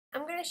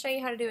going to show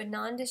you how to do a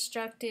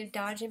non-destructive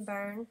dodge and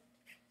burn.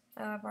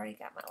 Oh, I've already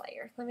got my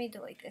layer. Let me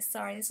delete this.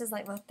 Sorry, this is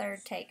like my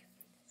third take.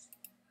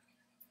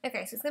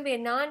 Okay, so it's going to be a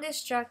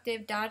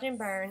non-destructive dodge and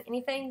burn.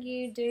 Anything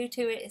you do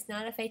to it is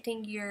not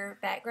affecting your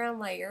background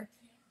layer.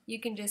 You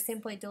can just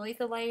simply delete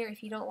the layer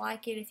if you don't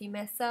like it, if you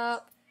mess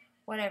up,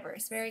 whatever.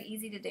 It's very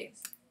easy to do.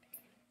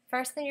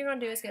 First thing you're going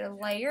to do is go to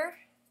Layer,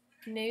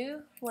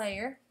 New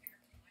Layer.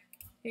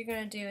 You're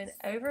going to do an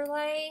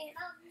overlay,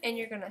 and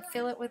you're going to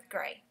fill it with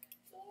gray.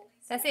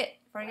 That's it.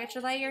 Before you get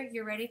your layer,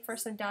 you're ready for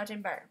some dodge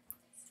and burn.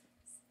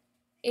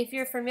 If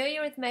you're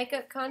familiar with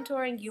makeup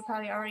contouring, you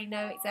probably already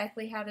know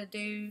exactly how to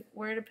do,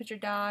 where to put your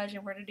dodge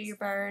and where to do your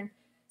burn.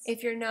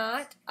 If you're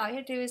not, all you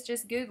have to do is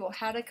just Google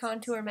how to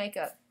contour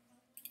makeup.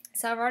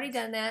 So I've already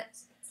done that.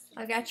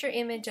 I've got your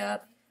image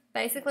up.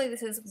 Basically,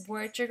 this is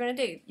what you're going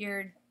to do.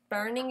 Your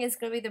burning is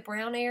going to be the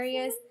brown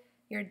areas.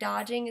 Your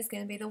dodging is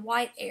going to be the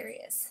white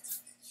areas.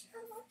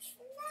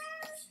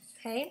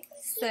 Okay,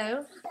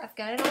 so I've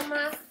got it on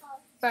my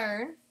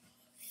burn.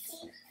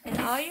 And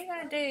all you're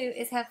going to do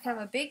is have kind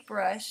of a big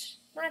brush.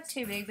 Not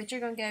too big, but you're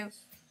going to go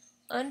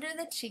under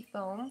the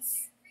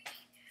cheekbones.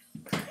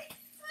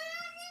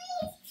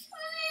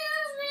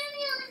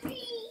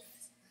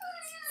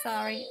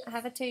 Sorry, I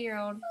have a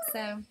 2-year-old,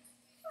 so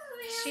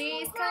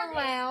she's kind of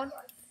loud.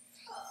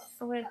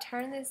 I'm going to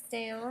turn this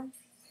down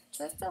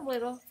just a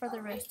little for the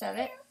rest of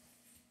it.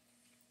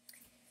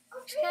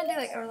 Just kind of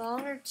do like a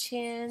longer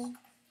chin.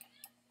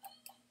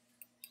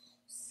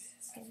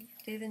 And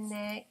do the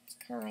neck,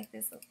 kind of like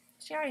this.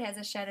 She already has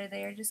a shadow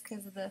there just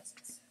because of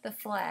the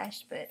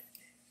flash, but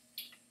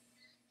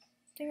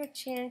do her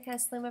chin, kind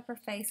of slim up her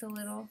face a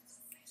little.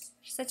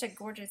 She's such a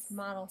gorgeous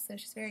model, so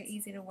she's very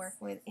easy to work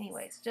with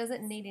anyways. She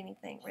doesn't need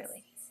anything,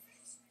 really.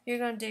 You're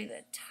going to do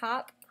the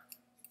top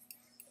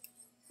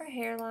of her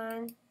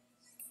hairline,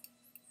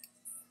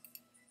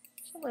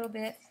 just a little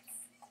bit.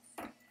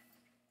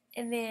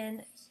 And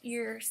then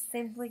you're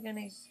simply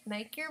going to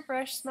make your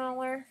brush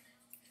smaller.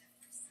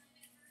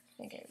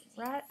 Go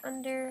right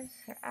under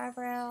her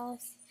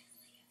eyebrows.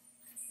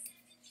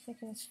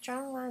 Making a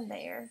strong line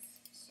there.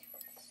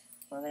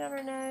 A little bit on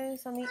her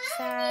nose on each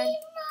side.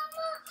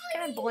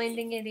 Kind of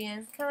blending it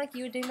in. Kind of like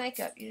you would do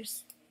makeup. You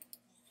just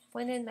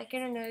blend in,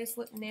 making her nose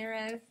look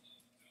narrow.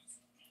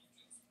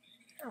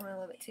 I went a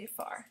little bit too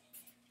far.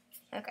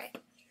 Okay.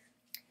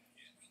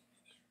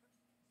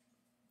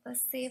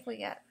 Let's see if we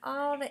got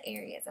all the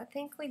areas. I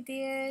think we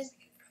did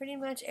pretty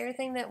much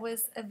everything that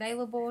was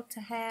available to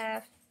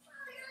have.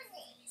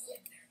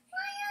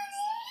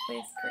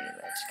 We've pretty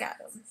much got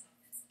them.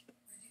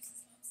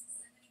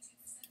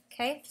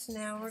 Okay, so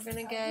now we're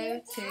going to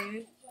go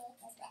to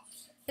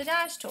the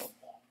dodge tool.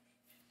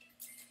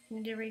 You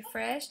need to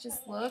refresh,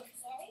 just look.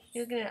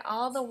 You're looking at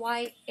all the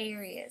white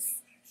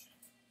areas.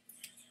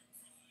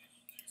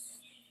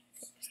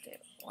 Just do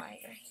white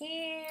right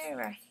here, and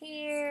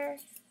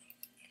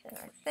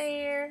right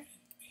there.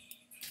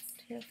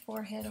 To the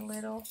forehead a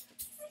little.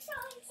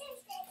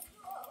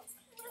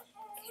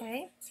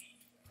 Okay.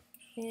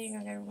 Then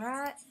you're going to go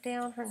right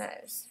down her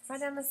nose, right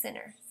down the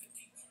center.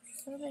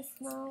 A little bit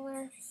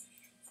smaller.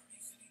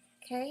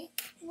 Okay.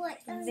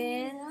 And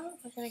then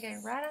we're going to go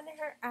right under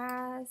her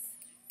eyes.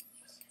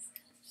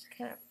 Just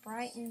kind of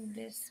brighten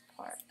this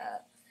part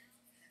up.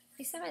 It'd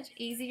be so much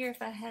easier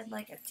if I had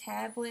like a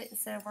tablet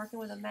instead of working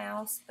with a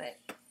mouse, but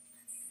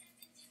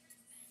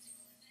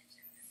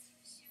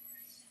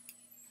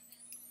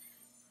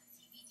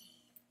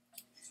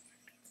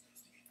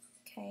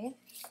okay.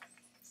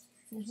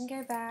 You can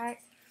go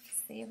back.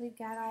 See if we've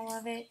got all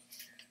of it.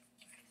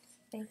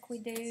 I think we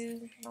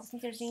do. I don't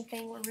think there's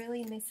anything we're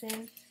really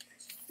missing.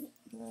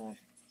 I'm going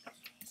to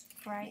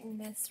brighten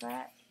this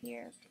right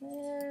here a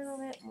little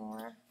bit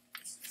more.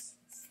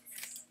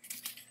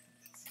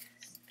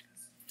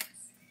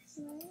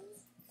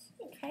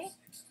 Okay.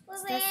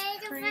 So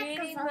that's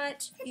pretty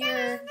much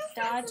your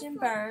dodge and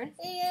burn.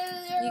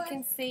 You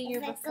can see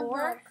your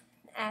before and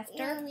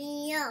after.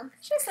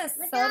 It's just a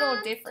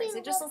subtle difference.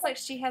 It just looks like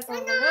she has a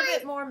little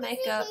bit more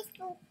makeup.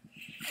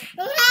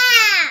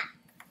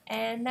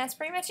 And that's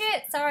pretty much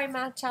it. Sorry,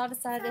 my child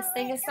decided to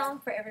sing a song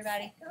for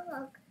everybody.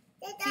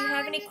 If you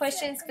have any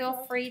questions,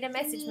 feel free to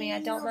message me.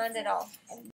 I don't mind at all.